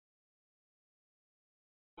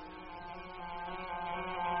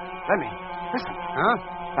Lemmy, listen. Huh?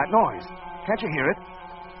 That noise. Can't you hear it?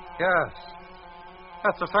 Yes.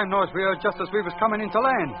 That's the same noise we heard just as we was coming into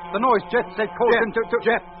land. The noise Jet said caused him to...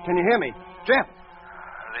 Jet, can you hear me? Jet!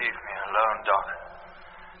 Leave me alone, Doc.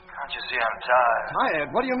 Can't you see I'm tired? Tired?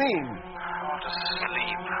 What do you mean? I want to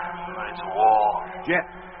sleep, but it's war. Jet,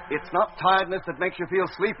 it's not tiredness that makes you feel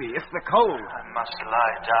sleepy. It's the cold. I must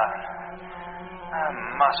lie down. I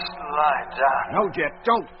must lie down. No, Jet,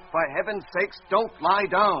 don't. For heaven's sakes, don't lie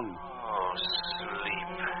down. Oh, sleep.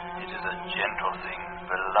 It is a gentle thing,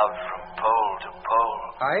 beloved from pole to pole.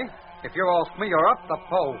 Aye? If you ask me, you're up the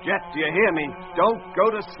pole. Jet, do you hear me? Don't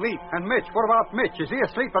go to sleep. And Mitch, what about Mitch? Is he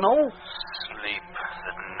asleep and all? Sleep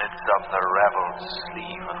that knits up the raveled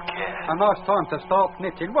sleeve of care. A nice time to start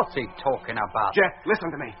knitting. What's he talking about? Jet,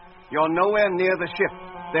 listen to me. You're nowhere near the ship.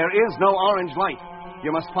 There is no orange light.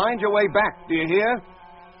 You must find your way back. Do you hear?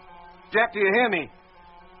 Jet, do you hear me?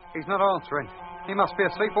 He's not answering. He must be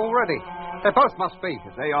asleep already. They both must be.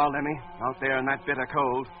 If they are, Lemmy, out there in that bitter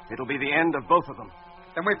cold, it'll be the end of both of them.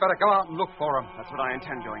 Then we'd better go out and look for him. That's what I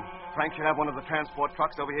intend doing. Frank should have one of the transport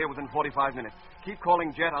trucks over here within 45 minutes. Keep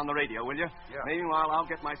calling Jet on the radio, will you? Yeah. Meanwhile, I'll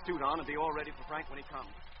get my suit on and be all ready for Frank when he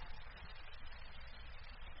comes.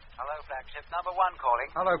 Hello, flagship. Number 1 calling.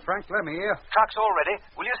 Hello, Frank. Lemmy here. Truck's all ready.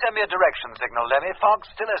 Will you send me a direction signal, Lemmy? Fog's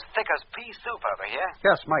still as thick as pea soup over here.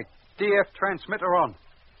 Yes, mate. DF transmitter on.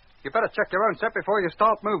 You better check your own set before you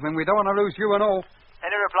start moving. We don't want to lose you and all.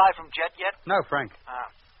 Any reply from Jet yet? No, Frank.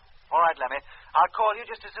 All right, Lemmy. I'll call you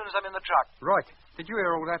just as soon as I'm in the truck. Right. Did you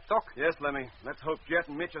hear all that, Doc? Yes, Lemmy. Let's hope Jet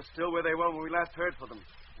and Mitch are still where they were when we last heard from them.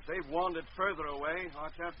 If they've wandered further away,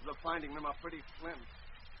 our chances of finding them are pretty slim.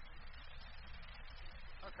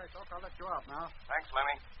 Okay, Doc, I'll let you out now. Thanks,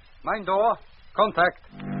 Lemmy. Main door. Contact.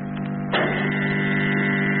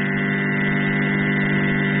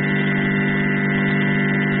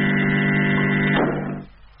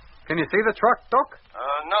 Can you see the truck, Doc?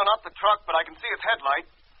 No, not the truck, but I can see its headlight.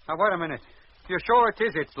 Now, wait a minute. You're sure it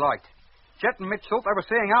is its light? Jet and Mitch thought they were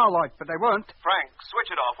seeing our light, but they weren't. Frank, switch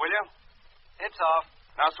it off, will you? It's off.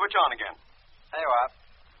 Now switch on again. There you are.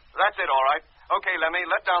 That's it, all right. Okay, Lemmy,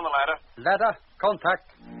 let down the ladder. Ladder. Contact.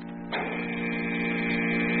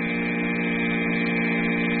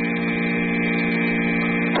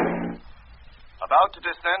 About to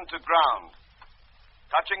descend to ground.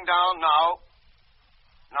 Touching down now.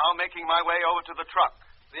 Now making my way over to the truck.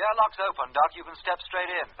 The airlock's open, Doc. You can step straight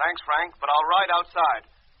in. Thanks, Frank, but I'll ride outside.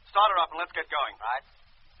 Start her up and let's get going. Right.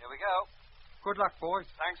 Here we go. Good luck, boys.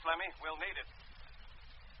 Thanks, Lemmy. We'll need it.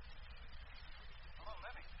 Hello,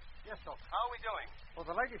 Lemmy. Yes, Doc. How are we doing? Well,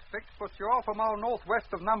 the latest fix puts you half a mile northwest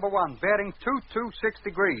of number 1, bearing 226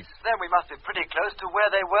 degrees. Then we must be pretty close to where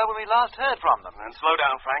they were when we last heard from them. And slow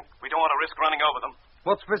down, Frank. We don't want to risk running over them.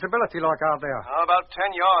 What's visibility like out there? About 10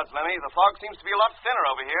 yards, Lemmy. The fog seems to be a lot thinner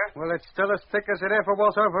over here. Well, it's still as thick as it ever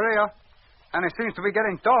was over here. And it seems to be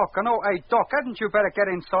getting dark. And oh, hey, Doc, hadn't you better get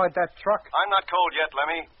inside that truck? I'm not cold yet,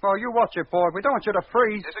 Lemmy. Well, you watch it, boy. We don't want you to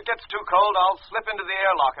freeze. If it gets too cold, I'll slip into the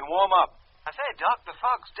airlock and warm up. I say, Doc, the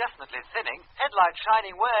fog's definitely thinning. Headlights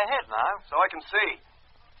shining way ahead now. So I can see.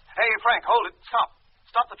 Hey, Frank, hold it. Stop.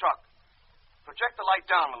 Stop the truck. Project the light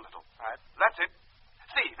down a little. All right. That's it.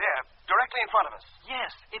 See, there, directly in front of us.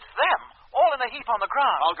 Yes, it's them. All in a heap on the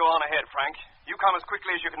ground. I'll go on ahead, Frank. You come as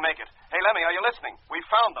quickly as you can make it. Hey, Lemmy, are you listening? We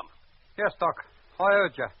found them. Yes, Doc. I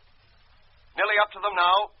heard you. Nearly up to them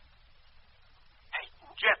now. Hey,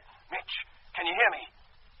 Jet, Mitch, can you hear me?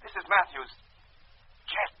 This is Matthews.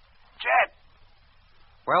 Jet.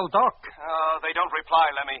 Well, Doc. They don't reply,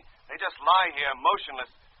 Lemmy. They just lie here,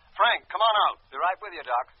 motionless. Frank, come on out. Be right with you,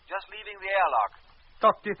 Doc. Just leaving the airlock.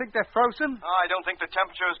 Doc, do you think they're frozen? I don't think the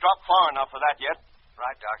temperature has dropped far enough for that yet.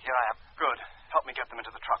 Right, Doc. Here I am. Good. Help me get them into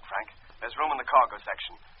the truck, Frank. There's room in the cargo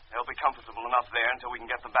section. They'll be comfortable enough there until we can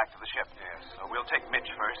get them back to the ship. Yes. So we'll take Mitch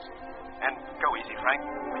first. And go easy, Frank.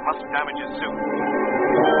 We mustn't damage his suit.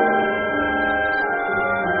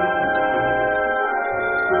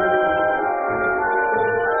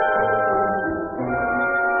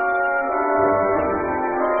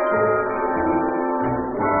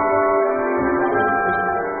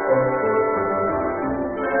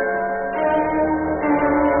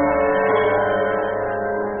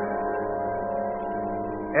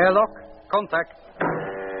 Airlock. Contact.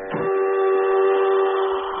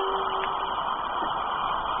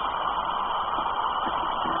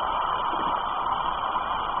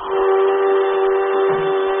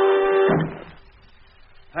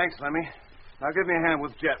 Thanks, Lemmy. Now give me a hand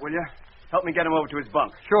with Jet, will you? Help me get him over to his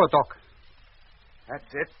bunk. Sure, Doc.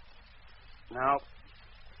 That's it. Now,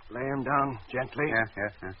 lay him down gently.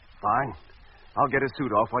 Yeah. Fine. I'll get his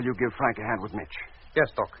suit off while you give Frank a hand with Mitch. Yes,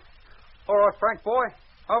 Doc. All right, Frank, boy.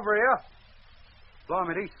 Over here.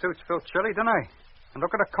 Blimey, these suits feel chilly, don't they? And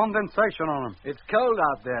look at the condensation on them. It's cold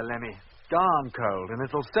out there, Lemmy. Darn cold, and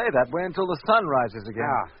it'll stay that way until the sun rises again.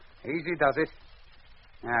 Easy does it.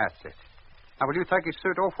 That's it. Now, will you take his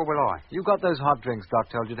suit off, or will I? You got those hot drinks Doc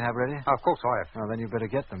told you to have ready? Of course I have. Well, then you better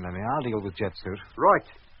get them, Lemmy. I'll deal with Jet's suit. Right.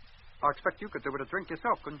 I expect you could do with a drink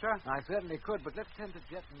yourself, couldn't you? I certainly could, but let's tend to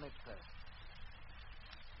Jet and Mitch first.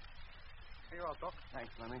 Here you are, Doc.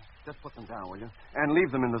 Thanks, Lemmy. Just put them down, will you? And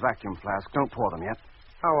leave them in the vacuum flask. Don't pour them yet.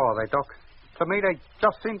 How are they, Doc? To me, they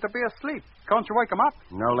just seem to be asleep. Can't you wake them up?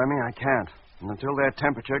 No, Lemmy, I can't. And until their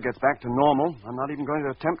temperature gets back to normal, I'm not even going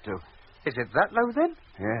to attempt to. Is it that low, then?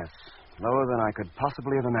 Yes. Lower than I could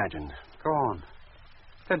possibly have imagined. Go on.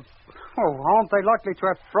 Then, aren't they likely to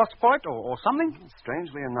have frostbite or something?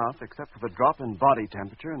 Strangely enough, except for the drop in body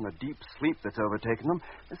temperature and the deep sleep that's overtaken them,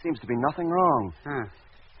 there seems to be nothing wrong.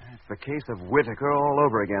 It's the case of Whitaker all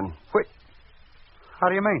over again. Wait. How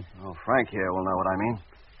do you mean? Oh, Frank here will know what I mean.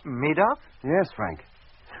 Me, Doc? Yes, Frank.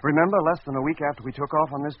 Remember less than a week after we took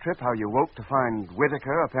off on this trip how you woke to find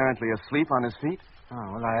Whitaker apparently asleep on his feet?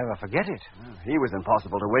 Oh, will I ever forget it? Well, he was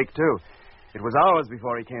impossible to wake, too. It was hours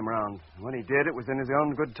before he came round. When he did, it was in his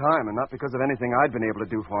own good time and not because of anything I'd been able to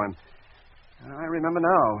do for him. I remember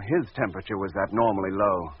now, his temperature was abnormally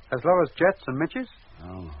low. As low as Jet's and Mitch's?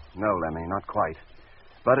 Oh, no, Lemmy, not quite.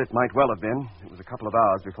 But it might well have been. It was a couple of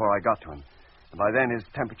hours before I got to him. And by then, his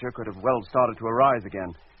temperature could have well started to arise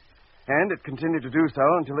again. And it continued to do so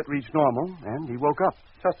until it reached normal, and he woke up.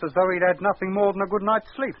 Just as though he'd had nothing more than a good night's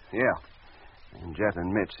sleep. Yeah. And Jet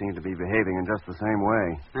and Mitch seem to be behaving in just the same way.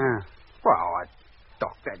 Well,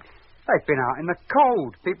 Doc, they've been out in the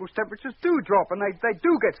cold. People's temperatures do drop, and they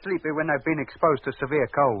do get sleepy when they've been exposed to severe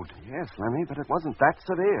cold. Yes, Lemmy, but it wasn't that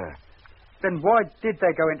severe. Then why did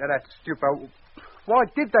they go into that stupor? Why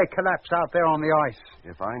did they collapse out there on the ice?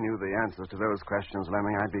 If I knew the answers to those questions,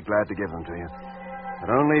 Lemmy, I'd be glad to give them to you. But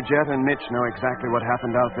only Jet and Mitch know exactly what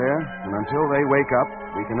happened out there, and until they wake up,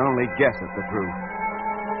 we can only guess at the truth.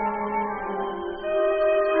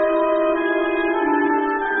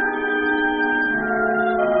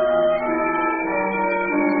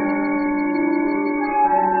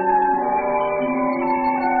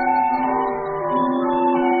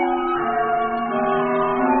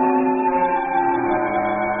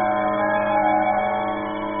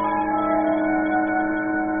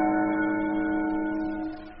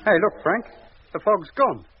 Hey, look, Frank. The fog's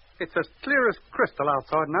gone. It's as clear as crystal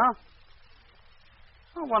outside now.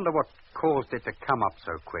 I wonder what caused it to come up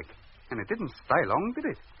so quick. And it didn't stay long,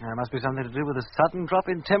 did it? It must be something to do with the sudden drop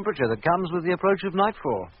in temperature that comes with the approach of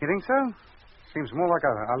nightfall. You think so? Seems more like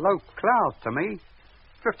a low cloud to me.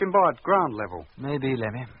 Drifting by at ground level. Maybe,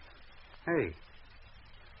 Lemmy. Hey,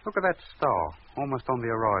 look at that star, almost on the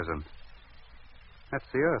horizon. That's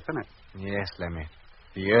the Earth, isn't it? Yes, Lemmy.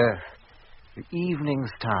 The Earth. The evening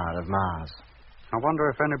star of Mars. I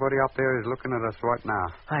wonder if anybody up there is looking at us right now.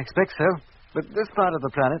 I expect so. But this part of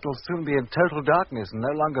the planet will soon be in total darkness and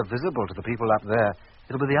no longer visible to the people up there.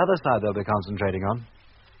 It'll be the other side they'll be concentrating on.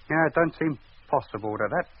 Yeah, it don't seem possible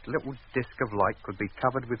that little disk of light could be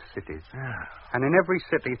covered with cities. And in every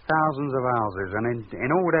city, thousands of houses. And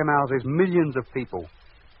in all them houses, millions of people.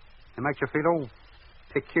 It makes you feel all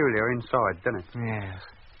peculiar inside, doesn't it? Yes.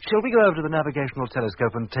 Shall we go over to the navigational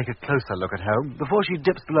telescope and take a closer look at home before she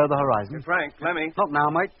dips below the horizon? Hey, Frank, Lemmy. Not now,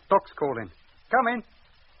 mate. Doc's calling. Come in.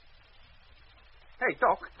 Hey,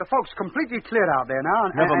 Doc, the fog's completely cleared out there now.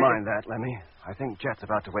 Never mind that, Lemmy. I think Jet's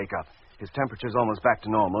about to wake up. His temperature's almost back to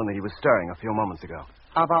normal, and he was stirring a few moments ago.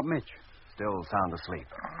 How about Mitch? Still sound asleep.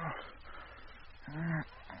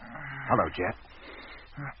 Hello, Jet.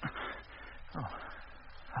 Oh.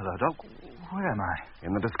 Hello, Doc. Where am I?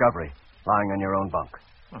 In the Discovery, lying on your own bunk.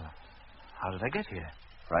 Well, how did I get here?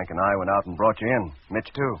 Frank and I went out and brought you in. Mitch,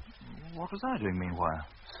 too. What was I doing meanwhile?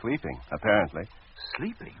 Sleeping, apparently.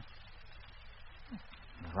 Sleeping?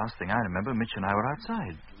 The last thing I remember, Mitch and I were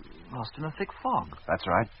outside, lost in a thick fog. That's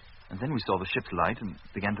right. And then we saw the ship's light and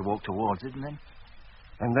began to walk towards it, and then...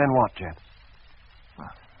 And then what, Jet?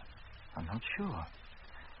 Well, I'm not sure.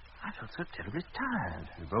 I felt so terribly tired.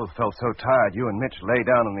 You both felt so tired, you and Mitch lay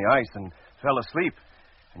down on the ice and fell asleep.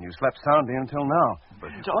 And you slept soundly until now.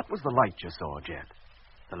 But what was the light you saw, Jet?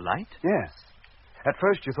 The light? Yes. At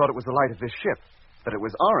first you thought it was the light of this ship. But it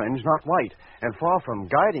was orange, not white. And far from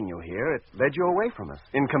guiding you here, it led you away from us.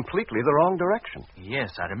 In completely the wrong direction.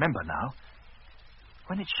 Yes, I remember now.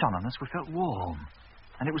 When it shone on us, we felt warm.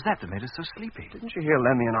 And it was that made us so sleepy. Didn't you hear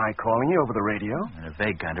Lemmy and I calling you over the radio? In a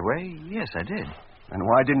vague kind of way, yes, I did. And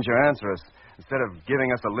why didn't you answer us, instead of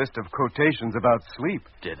giving us a list of quotations about sleep?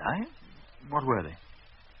 Did I? What were they?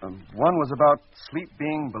 One was about sleep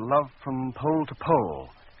being beloved from pole to pole.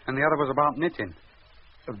 And the other was about knitting.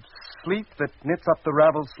 Sleep that knits up the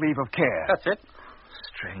raveled sleeve of care. That's it.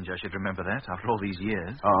 Strange I should remember that after all these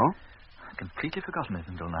years. Oh? I'd completely forgotten it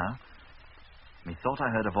until now. Methought I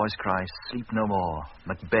heard a voice cry, "Sleep no more.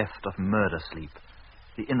 Macbeth doth murder sleep.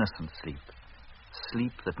 The innocent sleep.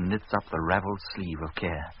 Sleep that knits up the raveled sleeve of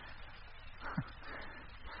care."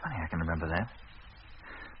 Funny I can remember that.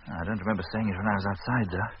 I don't remember saying it when I was outside,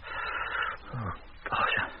 though. Oh,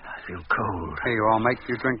 gosh, I feel cold. Here you are, mate.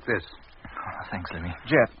 You drink this. Oh, thanks, Lemmy.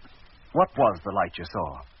 Jet, what was the light you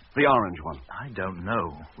saw? The orange one. I don't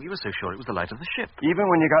know. We were so sure it was the light of the ship. Even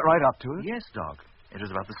when you got right up to it? Yes, Doc. It was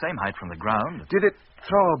about the same height from the ground. Did it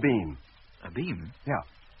throw a beam? A beam? Yeah.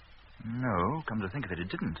 No, come to think of it, it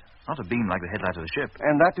didn't. Not a beam like the headlight of the ship.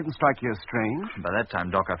 And that didn't strike you as strange? By that time,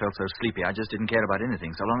 Doc, I felt so sleepy I just didn't care about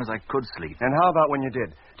anything, so long as I could sleep. And how about when you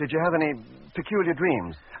did? Did you have any peculiar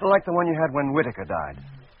dreams? Like the one you had when Whitaker died?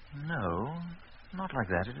 No, not like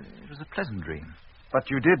that. It was a pleasant dream. But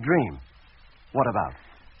you did dream. What about?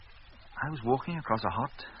 I was walking across a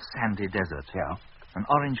hot, sandy desert. Yeah? An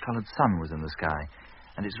orange-colored sun was in the sky,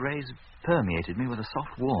 and its rays permeated me with a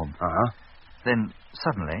soft warmth. Uh-huh. Then,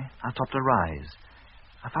 suddenly, I topped a rise.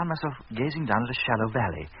 I found myself gazing down at a shallow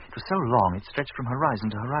valley. It was so long, it stretched from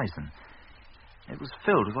horizon to horizon. It was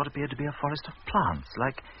filled with what appeared to be a forest of plants,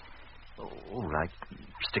 like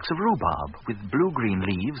sticks of rhubarb, with blue-green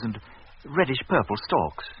leaves and reddish-purple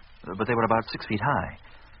stalks. But they were about 6 feet high.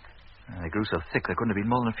 They grew so thick there couldn't have been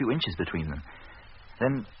more than a few inches between them.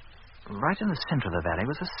 Then, right in the center of the valley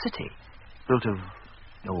was a city, built of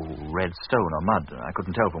red stone or mud. I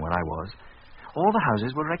couldn't tell from where I was. All the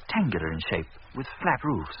houses were rectangular in shape, with flat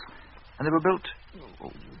roofs. And they were built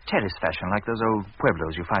terrace fashion, like those old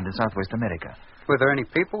pueblos you find in Southwest America. Were there any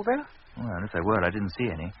people there? Well, if there were, I didn't see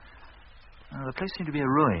any. The place seemed to be a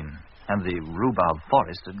ruin, and the rhubarb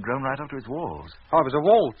forest had grown right up to its walls. Oh, it was a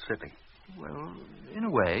walled city. Well, in a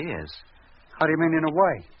way, yes. How do you mean in a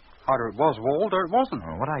way? Either it was walled or it wasn't.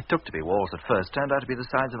 What I took to be walls at first turned out to be the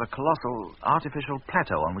sides of a colossal artificial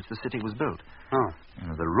plateau on which the city was built. Oh.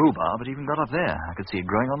 The rhubarb had even got up there. I could see it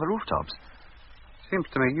growing on the rooftops. Seems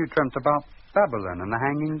to me you dreamt about Babylon and the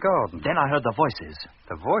Hanging Garden. Then I heard the voices.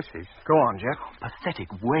 The voices? Go on, Jet. Pathetic,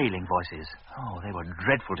 wailing voices. Oh, they were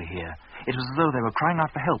dreadful to hear. It was as though they were crying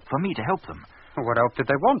out for help, for me to help them. Well, what help did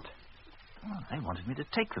they want? Well, they wanted me to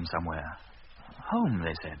take them somewhere. Home,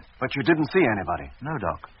 they said. But you didn't see anybody. No,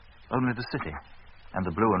 Doc. Only the city. And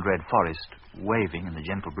the blue and red forest waving in the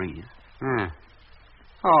gentle breeze.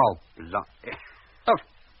 Oh, bloody. Of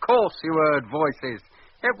course you heard voices.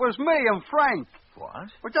 It was me and Frank. What?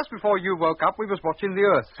 Well, just before you woke up, we was watching the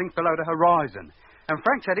Earth sink below the horizon. And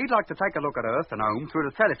Frank said he'd like to take a look at Earth and home through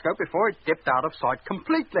the telescope before it dipped out of sight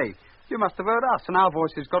completely. You must have heard us, and our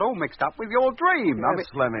voices got all mixed up with your dream. Yes,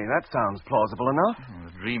 Lemmy, that sounds plausible enough.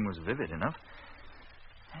 The dream was vivid enough.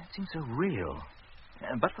 It seemed so real.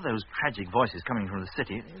 But for those tragic voices coming from the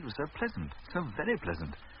city, it was so pleasant, so very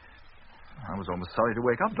pleasant. I was almost sorry to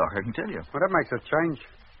wake up, Doc, I can tell you. Well, that makes a change.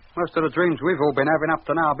 Most of the dreams we've all been having up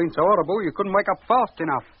to now have been so horrible you couldn't wake up fast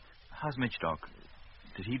enough. How's Mitch, Doc?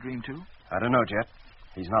 Did he dream too? I don't know, Jet.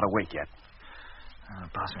 He's not awake yet.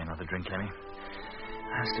 Pass me another drink, Lemmy.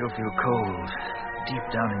 I still feel cold, deep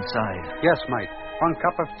down inside. Yes, mate. 1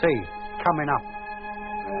 cup of tea. Coming up.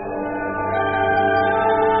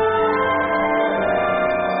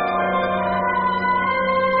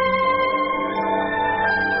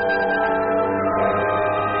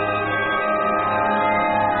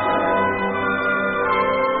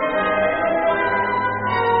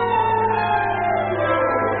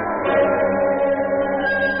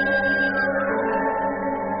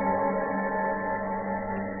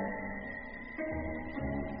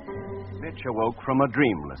 Awoke from a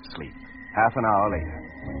dreamless sleep half an hour later,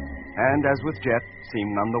 and as with Jet,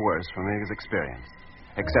 seemed none the worse from his experience,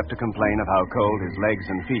 except to complain of how cold his legs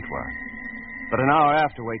and feet were. But an hour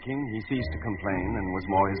after waking, he ceased to complain and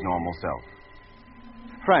was more his normal self.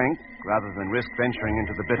 Frank, rather than risk venturing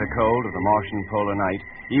into the bitter cold of the Martian polar night,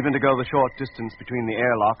 even to go the short distance between the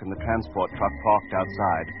airlock and the transport truck parked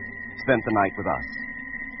outside, spent the night with us.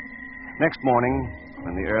 Next morning,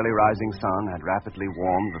 when the early rising sun had rapidly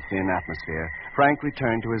warmed the thin atmosphere, Frank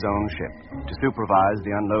returned to his own ship to supervise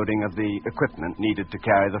the unloading of the equipment needed to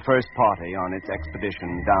carry the first party on its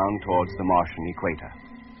expedition down towards the Martian equator.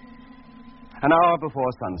 An hour before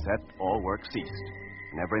sunset, all work ceased,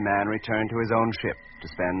 and every man returned to his own ship to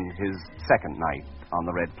spend his second night on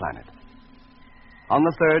the Red Planet. On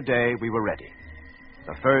the third day, we were ready.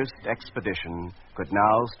 The first expedition could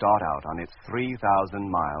now start out on its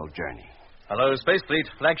 3,000-mile journey. Hello, Space Fleet.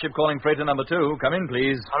 Flagship calling freighter number 2. Come in,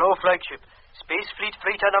 please. Hello, Flagship. Space Fleet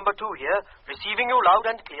freighter number 2 here. Receiving you loud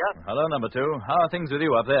and clear. Hello, number 2. How are things with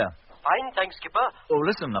you up there? Fine, thanks, Skipper. Oh,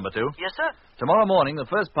 listen, number 2. Yes, sir? Tomorrow morning, the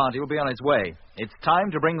first party will be on its way. It's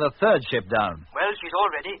time to bring the third ship down. Well, she's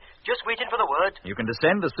all ready. Just waiting for the word. You can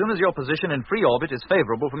descend as soon as your position in free orbit is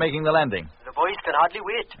favorable for making the landing. The boys can hardly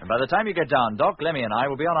wait. And by the time you get down, Doc, Lemmy, and I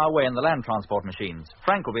will be on our way in the land transport machines.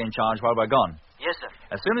 Frank will be in charge while we're gone. Yes, sir.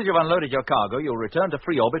 As soon as you've unloaded your cargo, you'll return to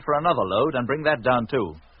free orbit for another load and bring that down,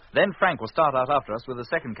 too. Then Frank will start out after us with the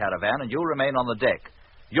second caravan, and you'll remain on the deck.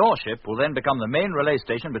 Your ship will then become the main relay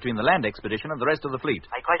station between the land expedition and the rest of the fleet.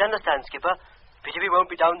 I quite understand, Skipper. Pity we won't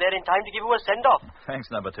be down there in time to give you a send-off. Thanks,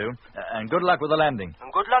 number 2. And good luck with the landing. And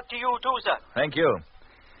good luck to you, too, sir. Thank you.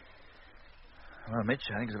 Well, Mitch,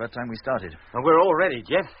 I think it's about time we started. Well, we're all ready,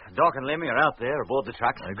 Jeff. Doc and Lemmy are out there aboard the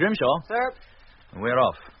truck. Grimshaw. Sir? We're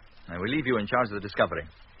off. And we leave you in charge of the Discovery.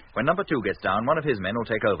 When number 2 gets down, one of his men will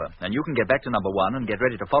take over. And you can get back to number 1 and get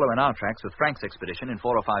ready to follow in our tracks with Frank's expedition in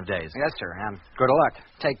 4 or 5 days. Yes, sir, and good luck.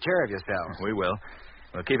 Take care of yourselves. We will.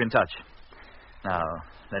 We'll keep in touch. Now,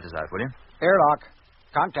 let us out, will you? Airlock.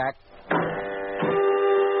 Contact.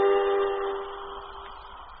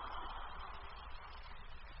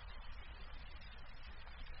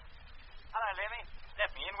 Hello, Lemmy.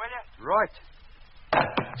 Let me in, will you? Right.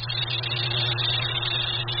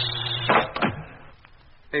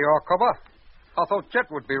 Here you are, Cobber. I thought Jet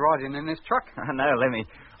would be riding in this truck. No, Lemmy.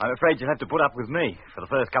 I'm afraid you'll have to put up with me for the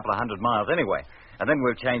first couple of 100 miles anyway. And then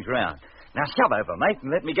we'll change round. Now, shove over, mate, and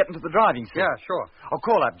let me get into the driving seat. Yeah, sure. I'll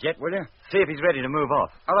call up Jet, will you? See if he's ready to move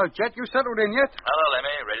off. Hello, Jet. You settled in yet? Hello,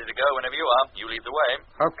 Lemmy. Ready to go whenever you are. You lead the way.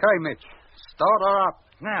 Okay, Mitch. Start her up.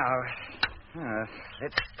 Now,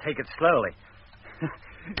 let's take it slowly.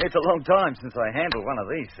 It's a long time since I handled one of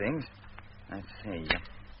these things. Let's see.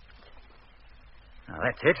 Now,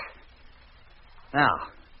 that's it. Now,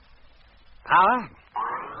 power.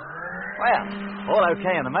 Well, all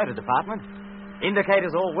okay in the motor department.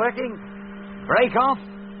 Indicators all working. Brake off.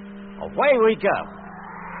 Away we go.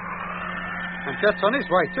 And Jet's on his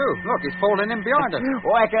way, too. Look, he's falling in behind us.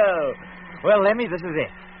 Wacko. Well, Lemmy, this is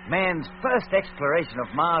it. Man's first exploration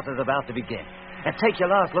of Mars is about to begin. And take your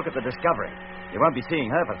last look at the Discovery. You won't be seeing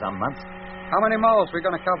her for some months. How many miles are we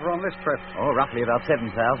going to cover on this trip? Oh, roughly about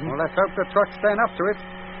 7,000. Well, let's hope the truck's staying up to it.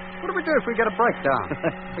 What do we do if we get a breakdown?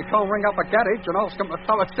 We can't ring up a garage and ask them to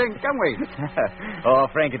tow us in, can we? Oh,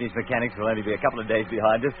 Frank and his mechanics will only be a couple of days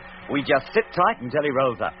behind us. We just sit tight until he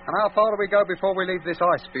rolls up. And how far do we go before we leave this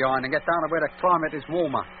ice behind and get down to where the climate is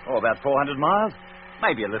warmer? Oh, about 400 miles.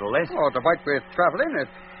 Maybe a little less. Oh, the weight we're travelling,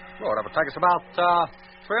 it would take us about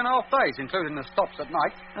 3.5 days, including the stops at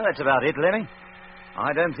night. Well, that's about it, Lemmy.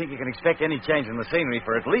 I don't think you can expect any change in the scenery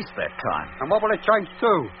for at least that time. And what will it change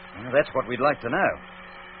to? Well, that's what we'd like to know.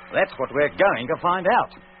 That's what we're going to find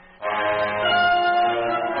out.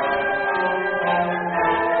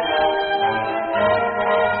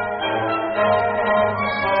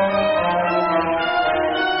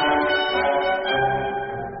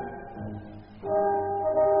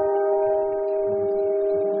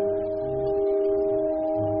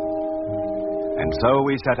 And so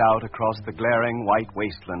we set out across the glaring white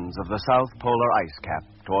wastelands of the South Polar ice cap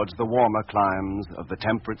towards the warmer climes of the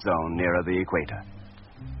temperate zone nearer the equator.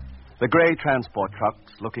 The gray transport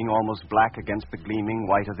trucks, looking almost black against the gleaming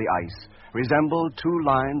white of the ice, resembled 2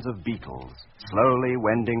 lines of beetles, slowly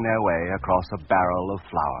wending their way across a barrel of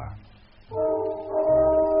flour.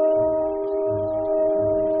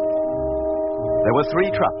 There were 3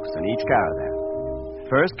 trucks in each caravan.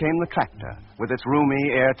 First came the tractor, with its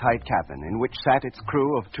roomy, airtight cabin, in which sat its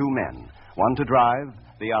crew of 2 men, one to drive,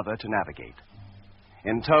 the other to navigate.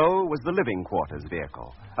 In tow was the living quarters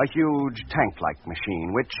vehicle, a huge tank-like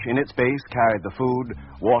machine which, in its base, carried the food,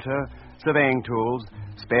 water, surveying tools,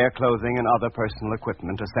 spare clothing, and other personal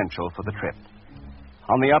equipment essential for the trip.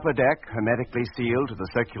 On the upper deck, hermetically sealed to the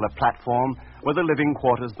circular platform, were the living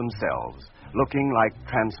quarters themselves, looking like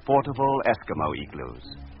transportable Eskimo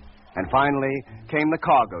igloos. And finally came the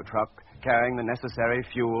cargo truck, carrying the necessary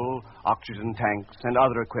fuel, oxygen tanks, and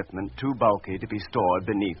other equipment too bulky to be stored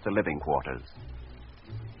beneath the living quarters.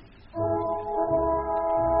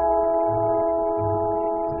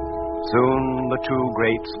 Soon the 2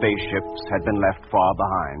 great spaceships had been left far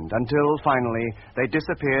behind, until finally they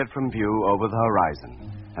disappeared from view over the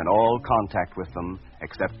horizon, and all contact with them,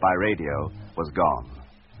 except by radio, was gone.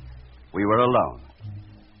 We were alone,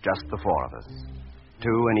 just the 4 of us,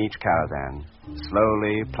 2 in each caravan,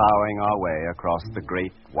 slowly plowing our way across the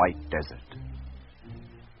great white desert.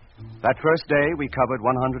 That first day we covered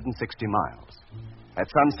 160 miles. At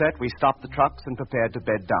sunset we stopped the trucks and prepared to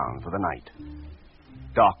bed down for the night.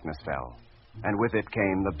 Darkness fell, and with it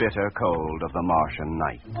came the bitter cold of the Martian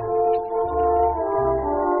night.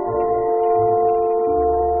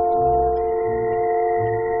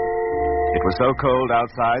 It was so cold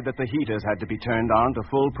outside that the heaters had to be turned on to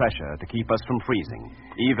full pressure to keep us from freezing,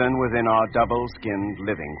 even within our double-skinned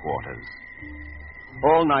living quarters.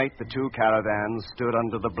 All night, the two caravans stood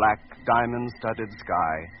under the black, diamond-studded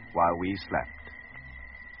sky while we slept.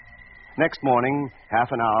 Next morning, half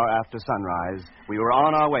an hour after sunrise, we were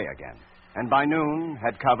on our way again, and by noon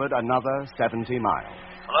had covered another 70 miles.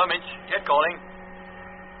 Hello, Mitch. Jet calling.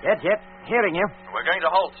 Jet. Hearing you. We're going to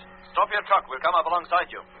halt. Stop your truck. We'll come up alongside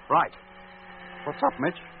you. Right. What's up,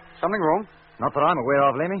 Mitch? Something wrong? Not that I'm aware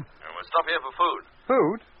of, Lemmy. We'll stop here for food.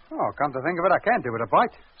 Food? Oh, come to think of it, I can't do with a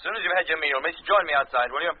bite. As soon as you've had your meal, Mitch, join me outside,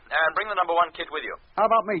 will you? And bring the number 1 kit with you. How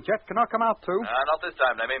about me, Jet? Can I come out too? Not this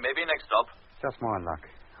time, Lemmy. Maybe next stop. Just my luck.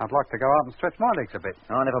 I'd like to go out and stretch my legs a bit.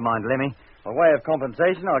 Oh, never mind, Lemmy. By way of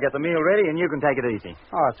compensation, I'll get the meal ready and you can take it easy.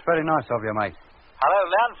 Oh, it's very nice of you, mate. Hello,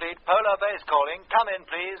 Landfleet. Polar Base calling. Come in,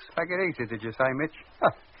 please. Take it easy, did you say, Mitch?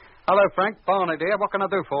 Hello, Frank. Barnett here. What can I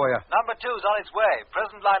do for you? Number 2's on its way.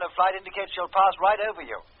 Present line of flight indicates she'll pass right over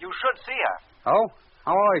you. You should see her. Oh?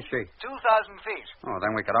 How high is she? 2,000 feet. Oh,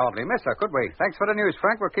 then we could hardly miss her, could we? Thanks for the news,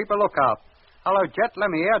 Frank. We'll keep a lookout. Hello, Jet.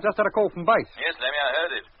 Lemmy here. Just had a call from base. Yes, Lemmy, I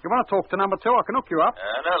heard it. You want to talk to number 2? I can hook you up.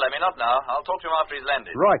 No, Lemmy, not now. I'll talk to him after he's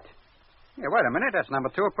landed. Right. Yeah, wait a minute. That's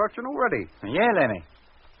number 2 approaching already. Yeah, Lemmy.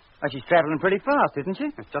 Oh, she's traveling pretty fast, isn't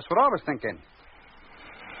she? That's just what I was thinking.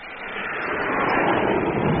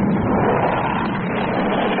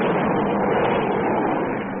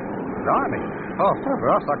 Blimey. Oh, for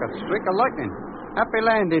us, like a streak of lightning. Happy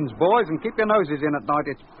landings, boys, and keep your noses in at night.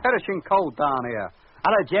 It's perishing cold down here.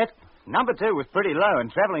 Hello, Jet. Number 2 was pretty low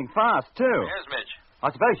and traveling fast, too. Yes, Mitch.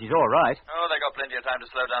 I suppose she's all right. Oh, they got plenty of time to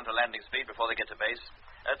slow down to landing speed before they get to base.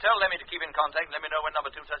 Tell Lemmy to keep in contact and let me know when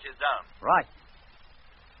number 2 touches down. Right.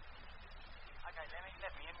 Okay, Lemmy,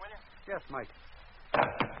 let me in, will you? Yes, mate.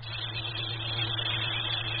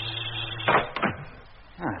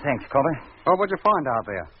 Thanks, Cobber. Oh, what'd you find out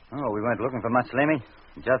there? Oh, we weren't looking for much, Lemmy.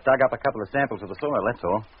 We just dug up a couple of samples of the soil, that's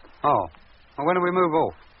all. Oh. Well, when do we move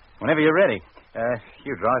off? Whenever you're ready.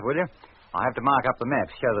 You drive, will you? I have to mark up the map,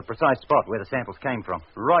 show the precise spot where the samples came from.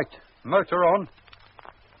 Right. Motor on.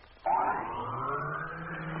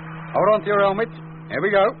 Hold on to your helmet. Here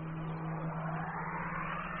we go.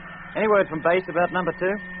 Any word from base about number 2?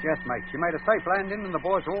 Yes, mate. She made a safe landing and the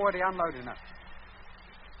boys are already unloading her.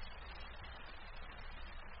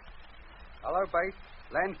 Hello, base.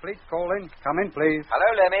 Land fleet calling. Come in, please.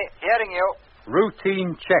 Hello, Lemmy. Hearing you.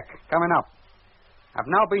 Routine check. Coming up. I've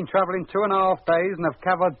now been travelling 2.5 days and have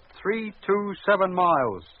covered 327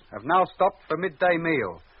 miles. Have now stopped for midday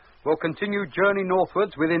meal. Will continue journey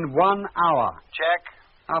northwards within 1 hour. Check.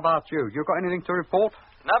 How about you? You got anything to report?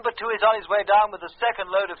 Number 2 is on his way down with the second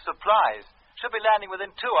load of supplies. Should be landing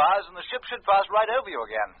within 2 hours, and the ship should pass right over you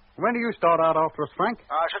again. When do you start out after us, Frank?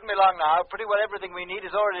 Shouldn't be long now. Pretty well everything we need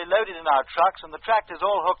is already loaded in our trucks, and the tractor's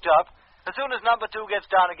all hooked up. As soon as number 2 gets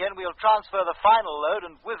down again, we'll transfer the final load,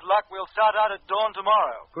 and with luck, we'll start out at dawn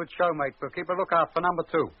tomorrow. Good show, mate. We'll keep a lookout for number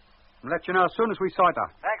 2. And let you know as soon as we sight her.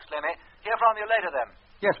 Thanks, Lemmy. Hear from you later, then.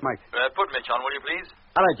 Yes, mate. Put Mitch on, will you, please?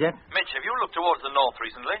 Hello, Jet. Mitch, have you looked towards the north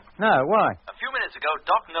recently? No, why? A few minutes ago,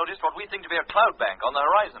 Doc noticed what we think to be a cloud bank on the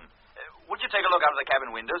horizon. Would you take a look out of the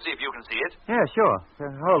cabin window, see if you can see it? Yeah, sure.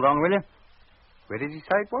 Hold on, will you? Where did he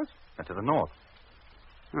say it was? To the north.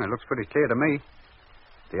 Oh, it looks pretty clear to me.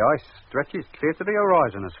 The ice stretches clear to the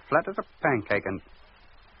horizon, as flat as a pancake, and...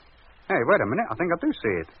 Hey, wait a minute. I think I do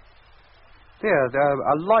see it. There's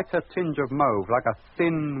a lighter tinge of mauve, like a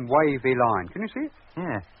thin, wavy line. Can you see it?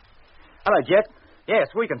 Yeah. Hello, Jet. Yes,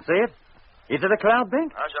 we can see it. Is it a cloud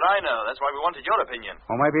bank? How should I know? That's why we wanted your opinion.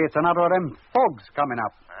 Or maybe it's another of them fogs coming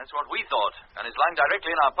up. That's what we thought, and it's lying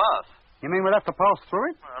directly in our path. You mean we'll have to pass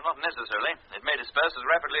through it? Well, not necessarily. It may disperse as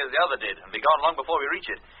rapidly as the other did and be gone long before we reach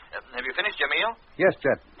it. Have you finished your meal? Yes,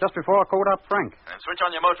 Jet. Just before I called up Frank. Then switch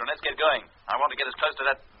on your motor and let's get going. I want to get as close to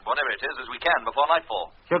that, whatever it is, as we can before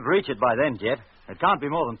nightfall. Should reach it by then, Jet. It can't be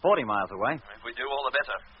more than 40 miles away. If we do, all the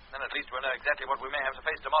better. Then at least we'll know exactly what we may have to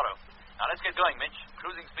face tomorrow. Now, let's get going, Mitch.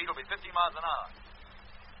 Cruising speed will be 50 miles an hour.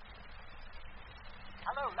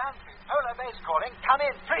 Hello, Landfleet. Polar Base calling. Come in,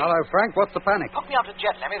 please. Hello, Frank. What's the panic? Hook me up to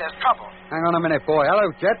Jet, Lemmy. There's trouble. Hang on a minute, boy. Hello,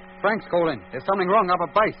 Jet. Frank's calling. There's something wrong up at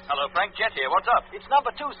base. Hello, Frank. Jet here. What's up? It's number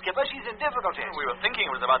 2, Skipper. She's in difficulties. We were thinking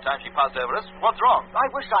it was about time she passed over us. What's wrong? I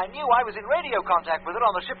wish I knew. I was in radio contact with her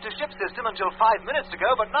on the ship-to-ship system until 5 minutes ago,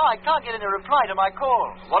 but now I can't get any reply to my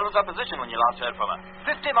calls. What was her position when you last heard from her?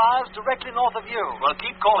 50 miles directly north of you. Well,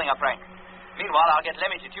 keep calling her, Frank. Meanwhile, I'll get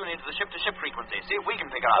Lemmy to tune into the ship-to-ship frequency. See if we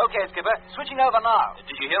can pick her up. Okay, Skipper. Switching over now.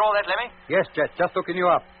 Did you hear all that, Lemmy? Yes, Jet. Just looking you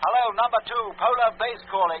up. Hello, number 2. Polar base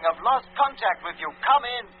calling. I've lost contact with you. Come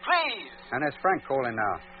in, please. And there's Frank calling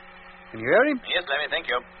now. Can you hear him? Yes, Lemmy,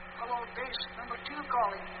 thank you. Hello, base. Number 2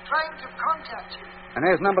 calling. Trying to contact you. And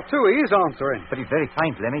there's number 2. He's answering. But he's very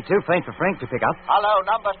faint, Lemmy. Too faint for Frank to pick up. Hello,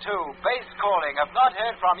 number 2. Base calling. I've not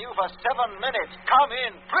heard from you for 7 minutes. Come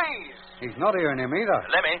in, please. He's not hearing him either.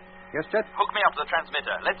 Lemmy, Yes, Jet? hook me up to the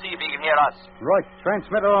transmitter. Let's see if he can hear us. Right.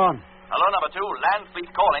 Transmitter on. Hello, number 2. Land fleet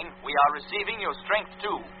calling. We are receiving your strength 2.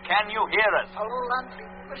 Can you hear us? Hello, Landry.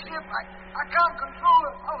 The ship, I can't control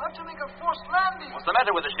it. I'll have to make a forced landing. What's the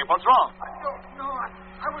matter with the ship? What's wrong? I don't know.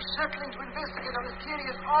 I was circling to investigate a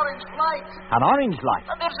mysterious orange light. An orange light.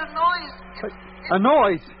 And there's a noise. A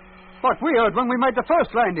noise. What we heard when we made the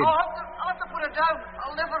first landing. I'll have to put it down.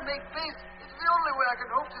 I'll never make base. It's the only way I can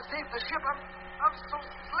hope to save the ship. I'm so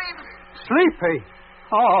sleepy. Sleepy?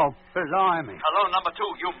 Oh, blimey. Hello, number 2.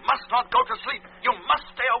 You must not go to sleep. You must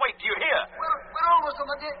stay awake. Do you hear? We're almost on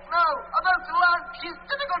the deck now. About to land. She's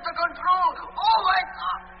difficult to control. Oh, my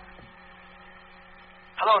God.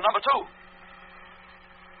 Hello, number 2.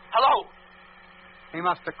 Hello. He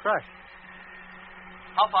must have crashed.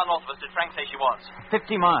 How far north of us did Frank say she was?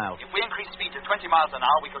 50 miles. If we increase speed to 20 miles an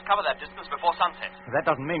hour, we could cover that distance before sunset. That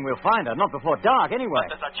doesn't mean we'll find her. Not before dark,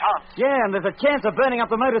 anyway. But there's a chance. Yeah, and there's a chance of burning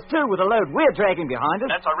up the motors, too, with the load we're dragging behind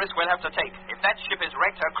us. That's a risk we'll have to take. If that ship is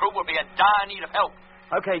wrecked, her crew will be in dire need of help.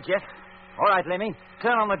 Okay, Jeff. All right, Lemmy.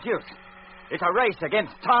 Turn on the juice. It's a race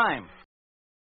against time.